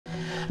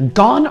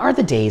Gone are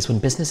the days when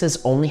businesses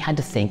only had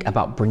to think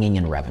about bringing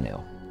in revenue.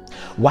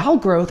 While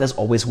growth is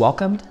always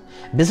welcomed,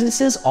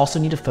 businesses also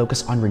need to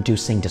focus on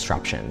reducing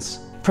disruptions.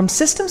 From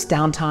systems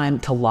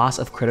downtime to loss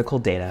of critical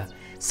data,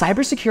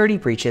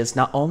 cybersecurity breaches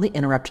not only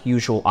interrupt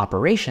usual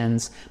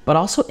operations, but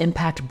also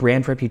impact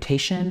brand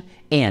reputation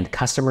and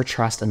customer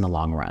trust in the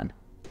long run.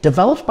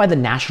 Developed by the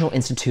National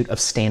Institute of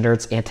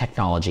Standards and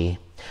Technology,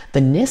 the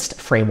NIST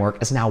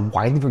framework is now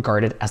widely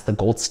regarded as the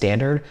gold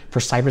standard for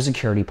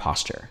cybersecurity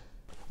posture.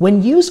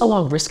 When used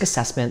along risk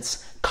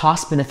assessments,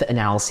 cost-benefit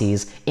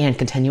analyses, and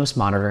continuous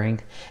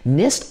monitoring,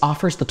 NIST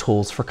offers the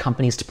tools for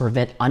companies to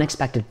prevent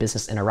unexpected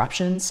business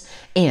interruptions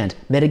and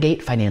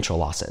mitigate financial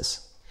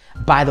losses.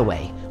 By the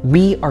way,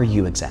 we are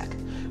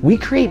UExec. We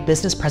create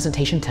business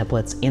presentation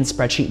templates and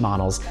spreadsheet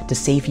models to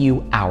save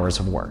you hours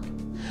of work.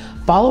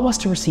 Follow us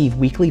to receive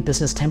weekly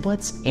business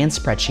templates and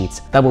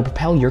spreadsheets that will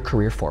propel your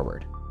career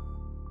forward.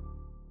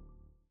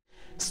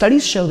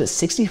 Studies show that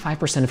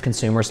 65% of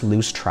consumers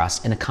lose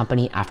trust in a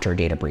company after a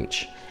data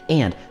breach,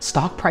 and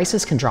stock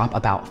prices can drop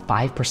about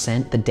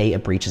 5% the day a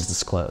breach is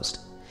disclosed.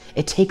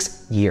 It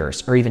takes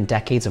years or even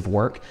decades of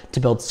work to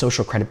build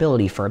social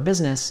credibility for a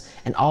business,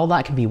 and all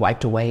that can be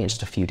wiped away in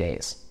just a few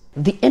days.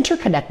 The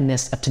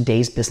interconnectedness of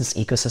today's business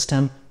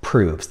ecosystem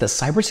proves that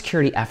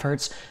cybersecurity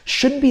efforts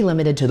shouldn't be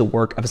limited to the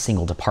work of a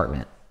single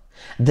department.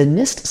 The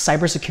NIST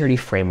Cybersecurity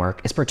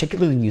framework is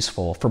particularly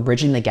useful for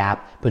bridging the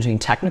gap between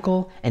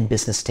technical and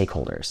business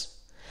stakeholders.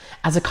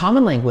 As a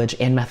common language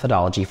and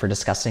methodology for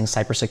discussing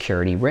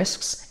cybersecurity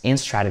risks and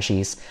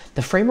strategies,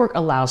 the framework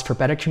allows for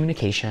better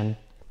communication,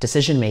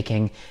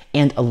 decision-making,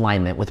 and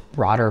alignment with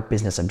broader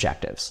business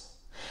objectives.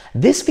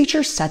 This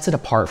feature sets it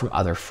apart from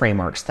other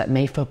frameworks that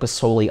may focus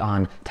solely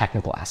on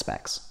technical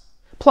aspects.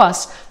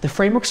 Plus, the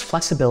framework's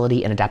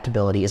flexibility and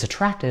adaptability is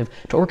attractive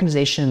to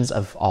organizations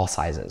of all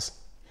sizes.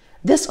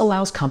 This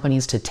allows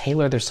companies to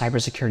tailor their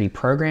cybersecurity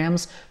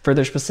programs for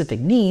their specific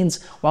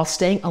needs while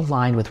staying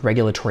aligned with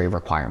regulatory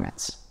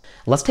requirements.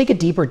 Let's take a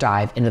deeper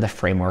dive into the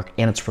framework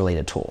and its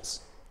related tools.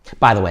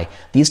 By the way,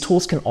 these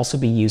tools can also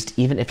be used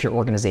even if your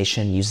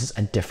organization uses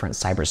a different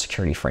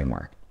cybersecurity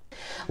framework.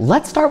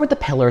 Let's start with the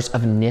pillars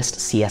of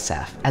NIST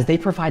CSF, as they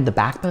provide the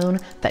backbone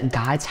that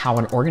guides how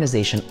an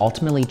organization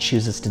ultimately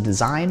chooses to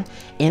design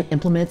and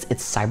implements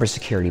its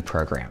cybersecurity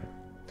program.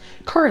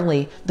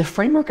 Currently, the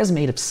framework is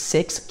made of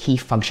 6 key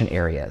function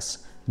areas: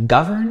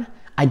 govern,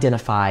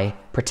 identify,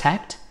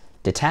 protect,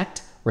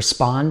 detect,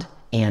 respond,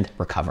 and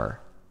recover.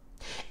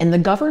 In the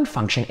govern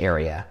function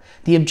area,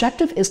 the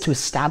objective is to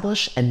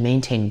establish and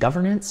maintain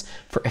governance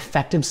for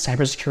effective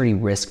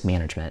cybersecurity risk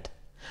management.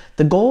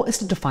 The goal is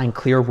to define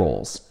clear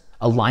roles,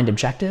 aligned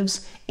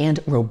objectives, and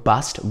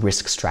robust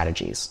risk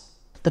strategies.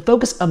 The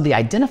focus of the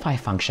identify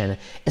function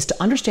is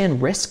to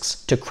understand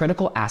risks to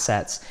critical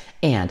assets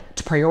and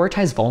to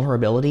prioritize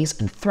vulnerabilities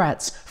and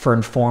threats for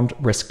informed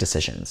risk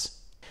decisions.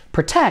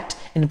 Protect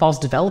involves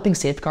developing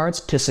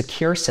safeguards to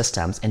secure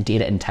systems and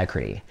data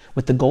integrity,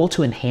 with the goal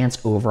to enhance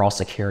overall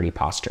security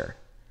posture.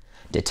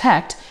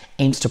 Detect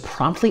aims to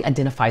promptly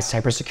identify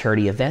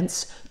cybersecurity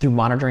events through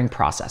monitoring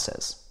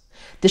processes.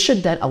 This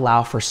should then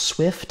allow for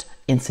swift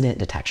incident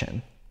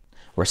detection.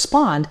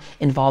 Respond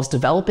involves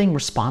developing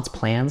response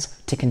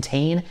plans to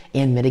contain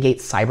and mitigate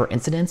cyber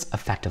incidents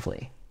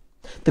effectively.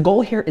 The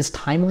goal here is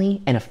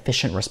timely and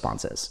efficient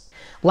responses.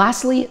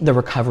 Lastly, the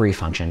recovery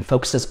function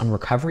focuses on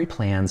recovery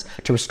plans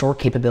to restore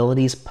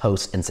capabilities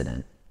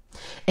post-incident.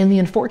 In the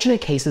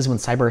unfortunate cases when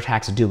cyber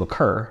attacks do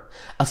occur,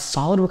 a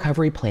solid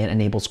recovery plan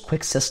enables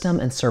quick system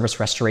and service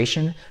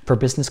restoration for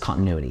business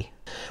continuity.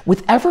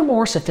 With ever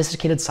more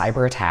sophisticated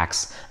cyber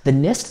attacks, the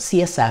NIST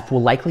CSF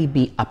will likely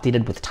be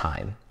updated with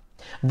time.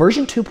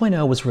 Version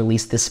 2.0 was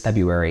released this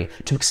February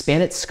to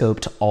expand its scope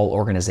to all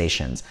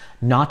organizations,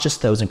 not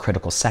just those in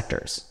critical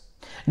sectors.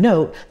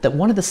 Note that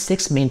one of the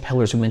 6 main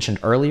pillars we mentioned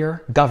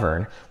earlier,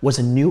 govern, was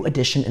a new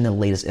addition in the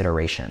latest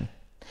iteration.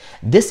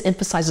 This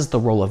emphasizes the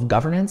role of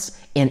governance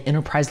and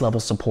enterprise-level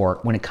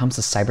support when it comes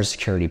to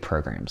cybersecurity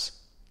programs.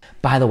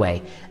 By the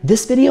way,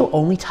 this video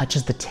only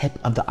touches the tip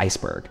of the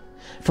iceberg.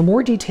 For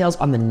more details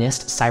on the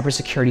NIST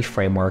Cybersecurity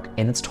framework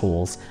and its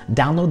tools,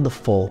 download the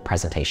full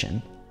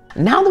presentation.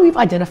 Now that we've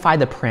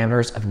identified the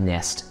parameters of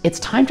NIST, it's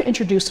time to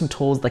introduce some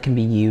tools that can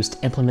be used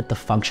to implement the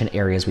function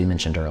areas we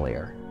mentioned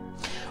earlier.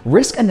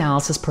 Risk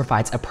analysis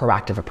provides a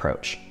proactive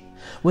approach.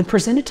 When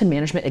presented to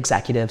management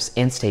executives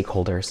and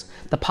stakeholders,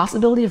 the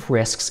possibility of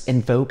risks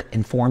invoke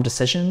informed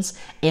decisions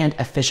and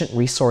efficient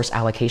resource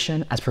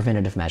allocation as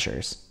preventative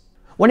measures.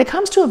 When it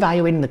comes to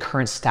evaluating the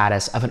current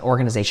status of an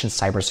organization's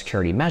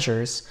cybersecurity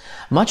measures,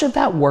 much of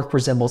that work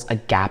resembles a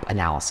gap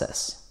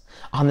analysis.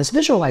 On this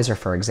visualizer,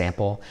 for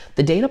example,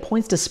 the data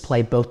points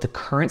display both the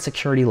current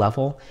security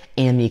level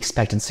and the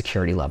expected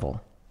security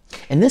level.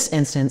 In this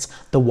instance,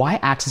 the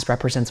y-axis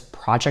represents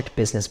project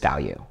business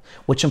value,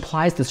 which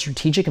implies the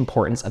strategic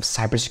importance of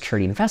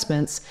cybersecurity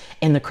investments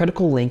and the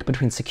critical link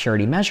between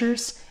security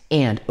measures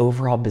and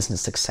overall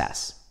business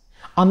success.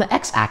 On the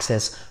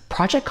x-axis,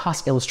 project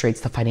cost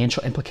illustrates the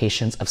financial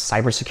implications of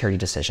cybersecurity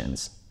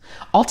decisions.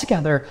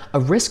 Altogether, a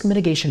risk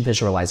mitigation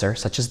visualizer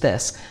such as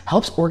this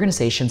helps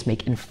organizations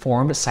make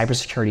informed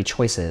cybersecurity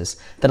choices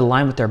that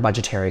align with their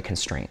budgetary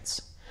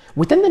constraints.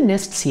 Within the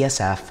NIST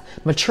CSF,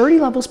 maturity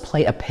levels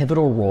play a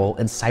pivotal role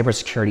in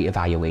cybersecurity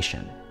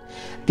evaluation.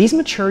 These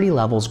maturity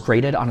levels,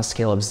 graded on a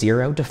scale of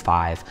 0 to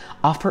 5,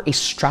 offer a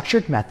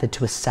structured method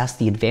to assess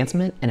the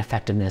advancement and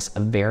effectiveness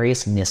of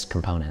various NIST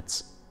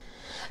components.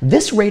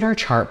 This radar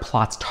chart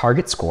plots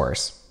target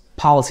scores,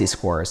 policy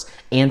scores,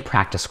 and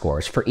practice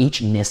scores for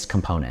each NIST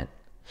component.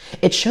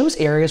 It shows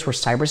areas where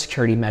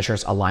cybersecurity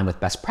measures align with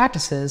best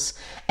practices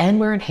and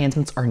where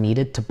enhancements are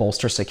needed to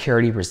bolster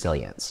security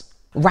resilience.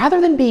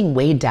 Rather than being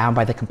weighed down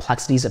by the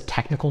complexities of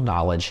technical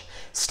knowledge,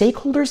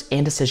 stakeholders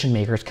and decision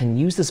makers can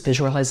use this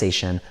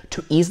visualization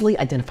to easily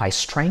identify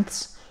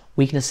strengths,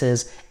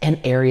 weaknesses, and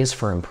areas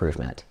for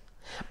improvement.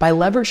 By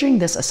leveraging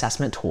this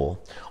assessment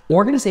tool,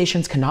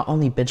 organizations can not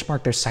only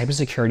benchmark their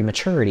cybersecurity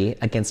maturity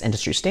against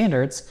industry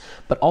standards,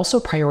 but also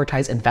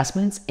prioritize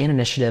investments and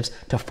initiatives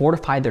to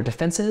fortify their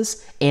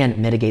defenses and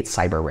mitigate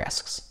cyber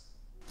risks.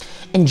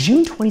 In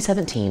June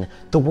 2017,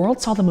 the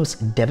world saw the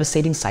most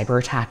devastating cyber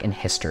attack in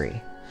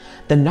history.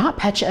 The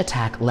NotPetya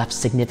attack left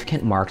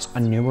significant marks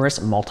on numerous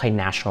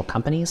multinational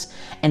companies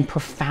and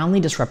profoundly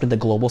disrupted the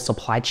global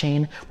supply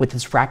chain with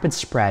its rapid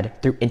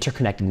spread through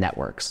interconnected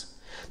networks.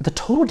 The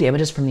total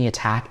damages from the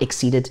attack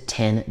exceeded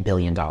 $10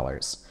 billion.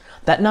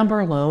 That number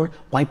alone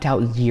wiped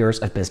out years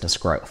of business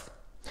growth.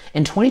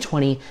 In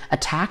 2020,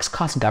 attacks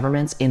cost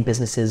governments and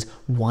businesses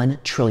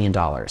 $1 trillion,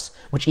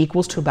 which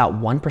equals to about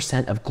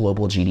 1% of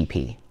global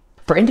GDP.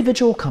 For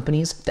individual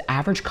companies, the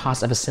average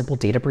cost of a simple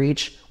data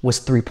breach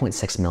was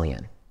 $3.6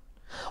 million.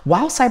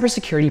 While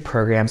cybersecurity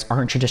programs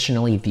aren't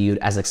traditionally viewed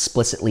as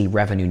explicitly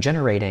revenue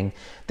generating,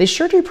 they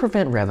sure do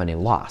prevent revenue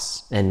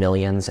loss in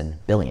millions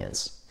and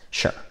billions.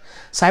 Sure,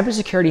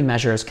 cybersecurity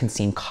measures can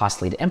seem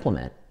costly to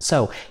implement,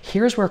 so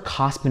here's where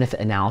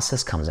cost-benefit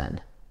analysis comes in.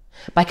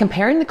 By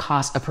comparing the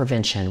cost of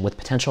prevention with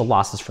potential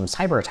losses from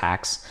cyber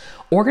attacks,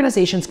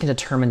 organizations can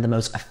determine the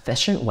most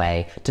efficient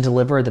way to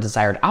deliver the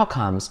desired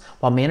outcomes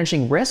while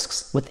managing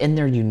risks within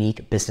their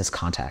unique business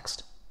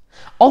context.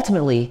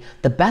 Ultimately,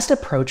 the best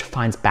approach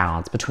finds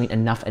balance between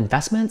enough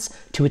investments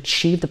to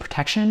achieve the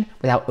protection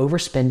without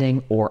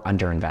overspending or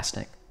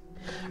underinvesting.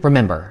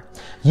 Remember,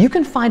 you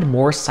can find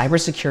more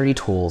cybersecurity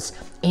tools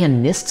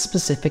and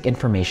NIST-specific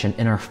information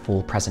in our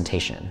full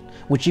presentation,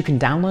 which you can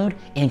download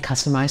and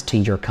customize to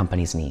your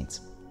company's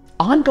needs.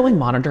 Ongoing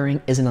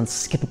monitoring is an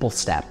unskippable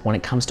step when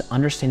it comes to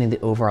understanding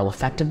the overall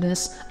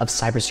effectiveness of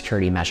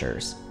cybersecurity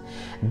measures.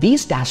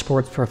 These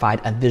dashboards provide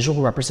a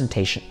visual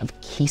representation of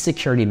key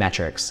security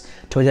metrics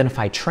to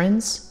identify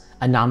trends,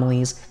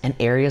 anomalies, and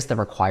areas that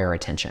require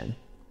attention.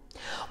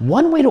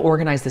 One way to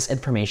organize this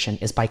information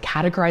is by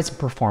categorizing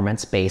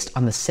performance based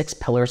on the 6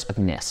 pillars of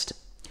NIST.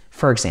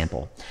 For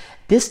example,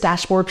 this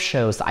dashboard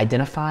shows the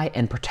identify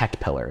and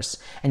protect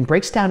pillars and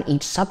breaks down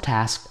each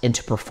subtask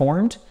into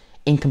performed,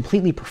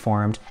 incompletely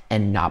performed,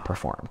 and not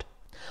performed.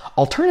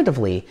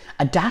 Alternatively,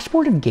 a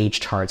dashboard of gauge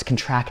charts can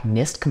track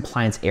NIST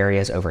compliance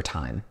areas over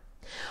time.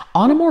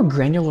 On a more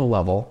granular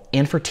level,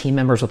 and for team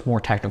members with more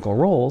technical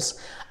roles,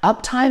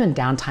 uptime and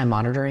downtime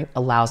monitoring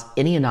allows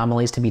any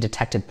anomalies to be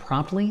detected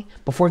promptly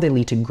before they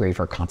lead to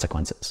graver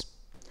consequences.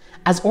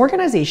 As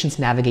organizations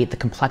navigate the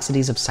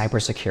complexities of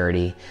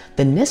cybersecurity,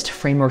 the NIST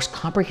framework's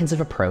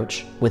comprehensive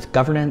approach with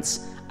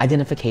governance,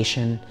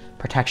 identification,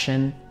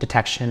 protection,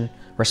 detection,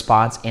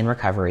 response, and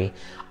recovery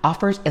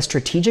offers a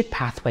strategic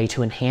pathway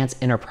to enhance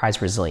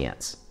enterprise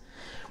resilience.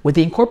 With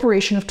the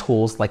incorporation of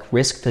tools like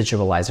risk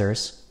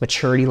visualizers,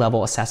 maturity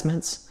level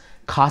assessments,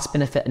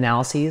 cost-benefit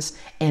analyses,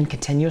 and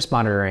continuous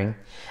monitoring,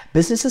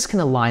 businesses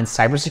can align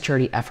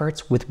cybersecurity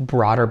efforts with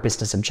broader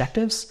business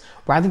objectives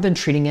rather than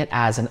treating it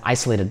as an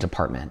isolated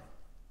department.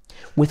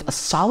 With a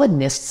solid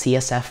NIST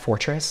CSF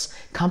fortress,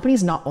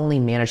 companies not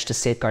only manage to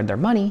safeguard their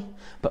money,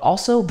 but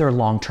also their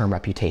long-term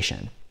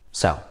reputation.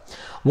 So,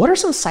 what are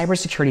some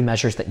cybersecurity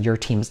measures that your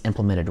team has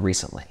implemented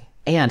recently?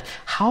 And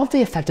how have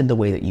they affected the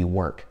way that you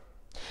work?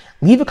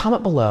 Leave a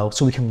comment below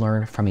so we can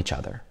learn from each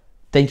other.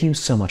 Thank you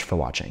so much for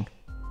watching.